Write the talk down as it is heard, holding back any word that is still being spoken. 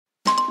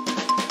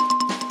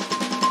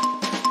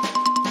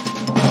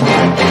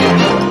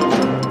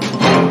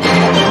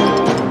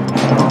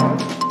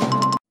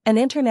An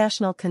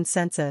international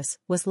consensus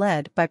was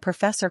led by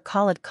Professor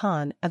Khalid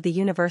of the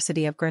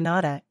University of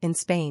Granada in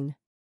Spain.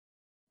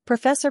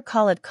 Professor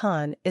Khalid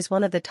is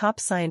one of the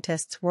top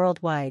scientists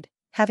worldwide,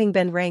 having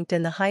been ranked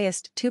in the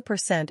highest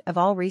 2% of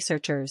all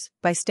researchers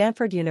by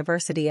Stanford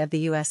University of the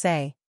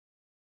USA.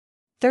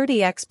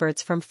 30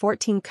 experts from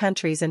 14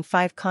 countries and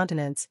 5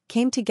 continents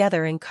came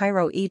together in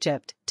Cairo,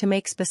 Egypt, to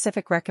make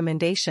specific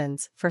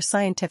recommendations for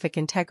scientific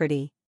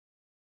integrity.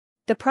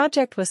 The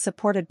project was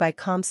supported by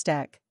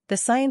COMSTECH, the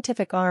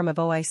scientific arm of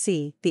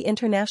OIC, the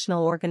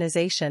international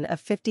organization of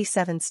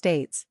 57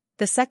 states,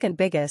 the second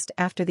biggest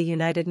after the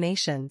United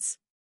Nations.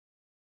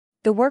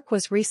 The work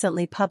was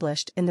recently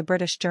published in the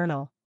British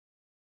Journal.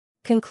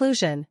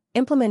 Conclusion: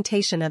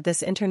 implementation of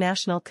this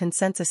international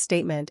consensus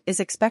statement is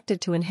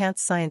expected to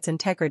enhance science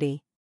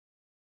integrity.